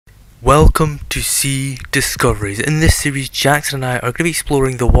Welcome to Sea Discoveries. In this series, Jackson and I are going to be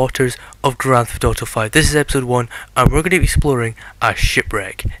exploring the waters of Grand Theft Auto 5. This is episode 1, and we're going to be exploring a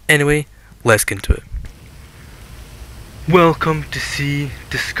shipwreck. Anyway, let's get into it. Welcome to Sea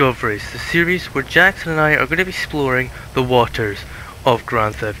Discoveries, the series where Jackson and I are going to be exploring the waters of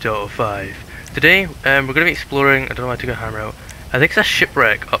Grand Theft Auto 5. Today, we're going to be exploring, I don't know why I took a hammer out, I think it's a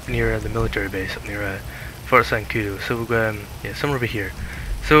shipwreck up near the military base, up near Fort San Cudo. So we'll go, somewhere over here.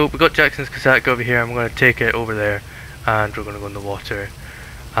 So we got Jackson's cassette over here, and we're going to take it over there, and we're going to go in the water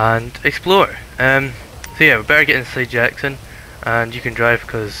and explore. So yeah, we better get inside Jackson, and you can drive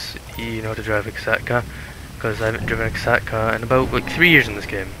because you know how to drive a cassette car. Because I haven't driven a cassette car in about like 3 years in this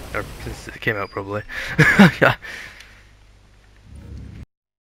game, or since it came out probably. Yeah.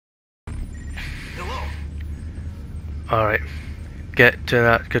 Alright, get to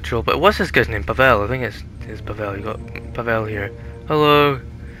that control. But what's this guy's name? Pavel. I think it's Pavel. You got Pavel here. Hello.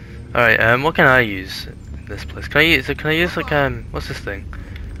 Alright, what can I use in this place? Can I use like what's this thing?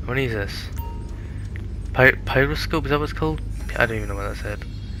 I wanna use this. Pyroscope, is that what it's called? I don't even know what that said.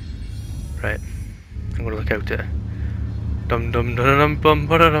 Right. I'm gonna look out it. Dum dum dum dum bum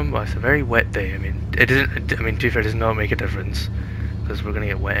ba dum. Well, it's a very wet day. I mean, it doesn't. I mean, to be fair, it does not make a difference because we're gonna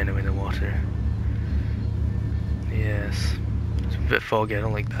get wet anyway in the water. Yes, it's a bit foggy. I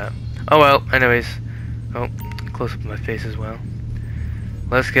don't like that. Oh well. Anyways, oh, close up of my face as well.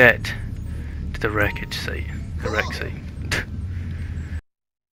 Let's get to the wreckage site. The wreck site.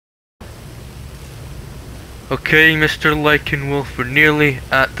 Okay, Mr. Lycanwolf, we're nearly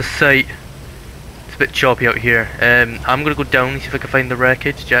at the site. It's a bit choppy out here. I'm gonna go down and see if I can find the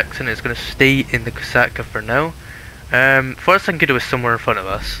wreckage. Jackson is gonna stay in the Kusaka for now. First thing I can do is somewhere in front of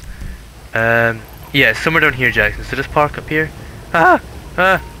us. Yeah, somewhere down here, Jackson. So just park up here. I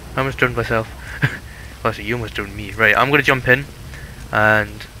almost drowned myself. Well, actually, you almost drowned me. Right, I'm gonna jump in.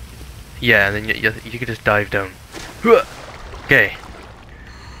 And yeah, and then you can just dive down. Okay.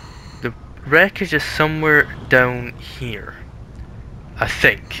 The wreckage is somewhere down here, I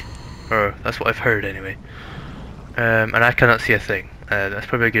think, or that's what I've heard anyway. And I cannot see a thing. That's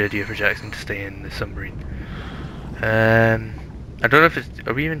probably a good idea for Jackson to stay in the submarine. I don't know if it's.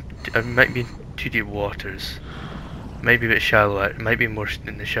 Are we even? It might be in too deep waters. Might be a bit shallow. It might be more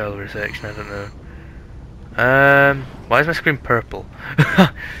in the shallower section. I don't know. Why is my screen purple?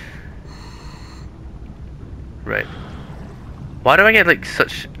 Right. Why do I get like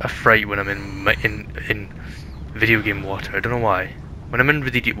such a fright when I'm in video game water? I don't know why. When I'm in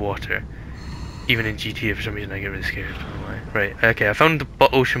really deep water, even in GTA for some reason I get really scared. I don't know why. Right. Okay. I found the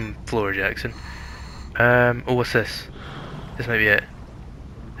ocean floor, Jackson. Oh, what's this? This might be it.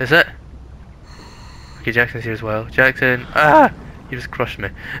 Is it? Okay, Jackson's here as well. Jackson. Ah! You just crushed me.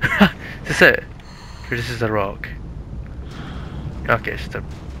 Is this it? Or this is a rock. Okay,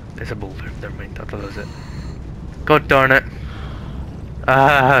 it's a boulder. Never mind, I thought that was it. God darn it.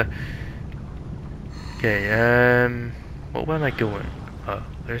 Ah. Okay, where am I going? Oh,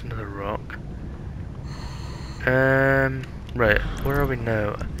 there's another rock. Right, where are we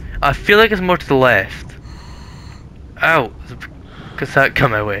now? I feel like it's more to the left. Ow! Because that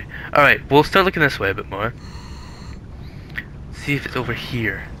come my way. Alright, we'll start looking this way a bit more. See if it's over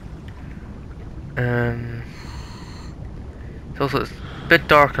here. It's a bit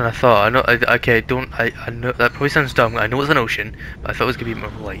darker than I thought. I know. I know that probably sounds dumb. I know it's an ocean, but I thought it was gonna be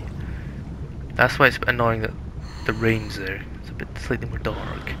more light. That's why it's a bit annoying that the rain's there. It's a bit slightly more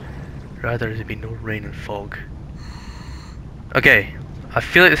dark. Rather there be no rain and fog. Okay, I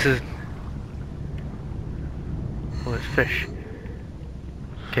feel like this is. Oh, it's fish.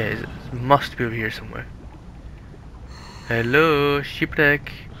 Okay, it must be over here somewhere. Hello,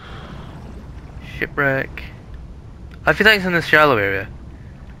 shipwreck. Shipwreck. I feel like it's in this shallow area.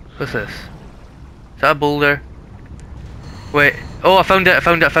 What's this? Is that a boulder? Wait. Oh, I found it, I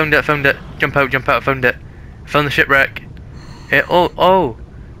found it, I found it, I found it. Jump out, I found it. I found the shipwreck. Oh.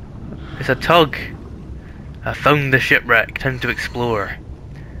 It's a tug. I found the shipwreck. Time to explore.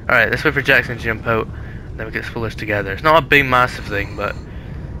 Alright, let's wait for Jackson to jump out. And then we can explore this together. It's not a big, massive thing, but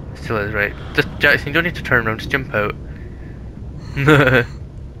it still is, right. Just, Jackson, you don't need to turn around, just jump out.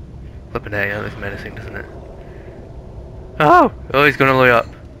 Flipping heck, that looks menacing, doesn't it? Oh! Oh, he's going all the way up.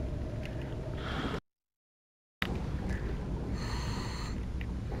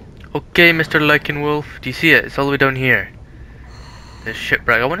 Okay, Mr. Lycanwolf, do you see it? It's all the way down here. This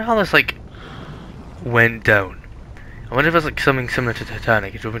shipwreck. I wonder how this, like, went down. I wonder if it's, like, something similar to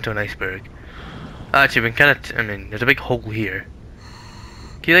Titanic. It drove into an iceberg. Actually, we can I mean, there's a big hole here.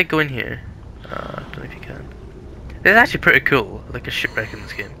 Can you, like, go in here? I don't know if you can. It's actually pretty cool, like a shipwreck in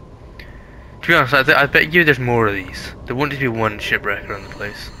this game. To be honest, I bet you there's more of these. There won't just be one shipwreck around the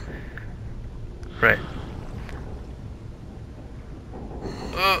place. Right.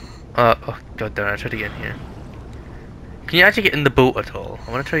 Oh, god damn it, I tried to get in here. Can you actually get in the boat at all?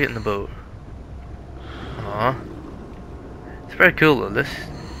 I want to try to get in the boat. Aw. It's very cool though, this.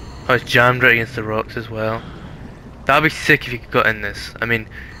 Oh, it's jammed right against the rocks as well. That'd be sick if you could get in this. I mean,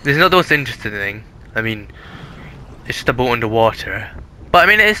 there's not the most interesting thing. I mean, it's just a boat underwater. But I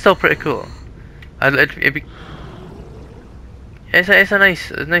mean, it's still pretty cool. It'd be... It's a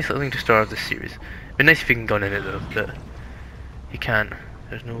nice little thing to start off this series. It'd be nice if you can go in it though, but you can't.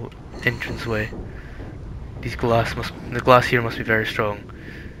 There's no entrance way. The glass here must be very strong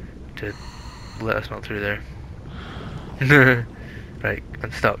to let us not through there. Right,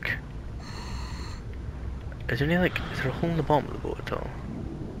 I'm stuck. Is there any is there a hole in the bottom of the boat at all?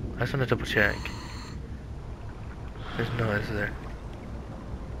 I just want to double check. There's no, is there?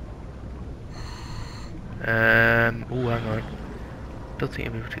 Oh, hang on. Don't think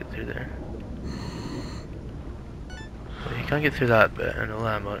I'll be able to get through there. Well, you can't get through that bit, I know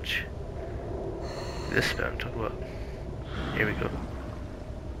that much. This bit I'm talking about. Here we go.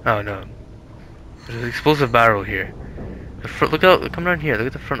 Oh no. There's an explosive barrel here. Look out, come around here, look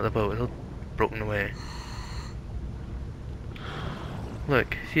at the front of the boat, it's all broken away.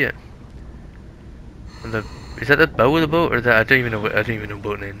 Look, see it? And is that the bow of the boat, or is that, I don't even know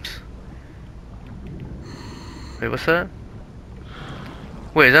boat names. Wait, what's that?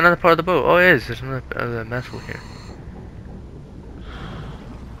 Wait, is that another part of the boat? Oh, it is, there's another bit of the metal here.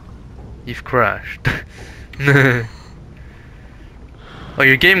 You've crashed. Oh,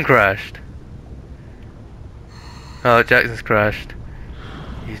 your game crashed. Oh, Jackson's crashed.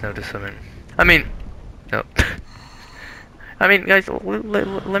 He's now just something. I mean, no. I mean, guys,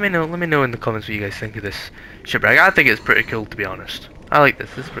 let me know in the comments what you guys think of this shipwreck. I think it's pretty cool, to be honest. I like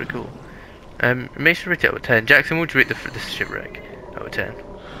this. This is pretty cool. Make sure to rate it out of 10. Jackson, what would you rate this shipwreck out of 10?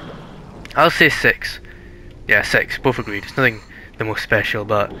 I'll say 6. Yeah, 6. Both agreed. It's nothing the most special,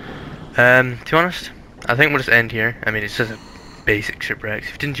 but to be honest, I think we'll just end here. I mean, it's just a basic shipwreck.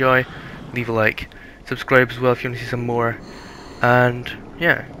 If you did enjoy, leave a like. Subscribe as well if you want to see some more. And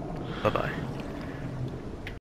yeah, bye bye.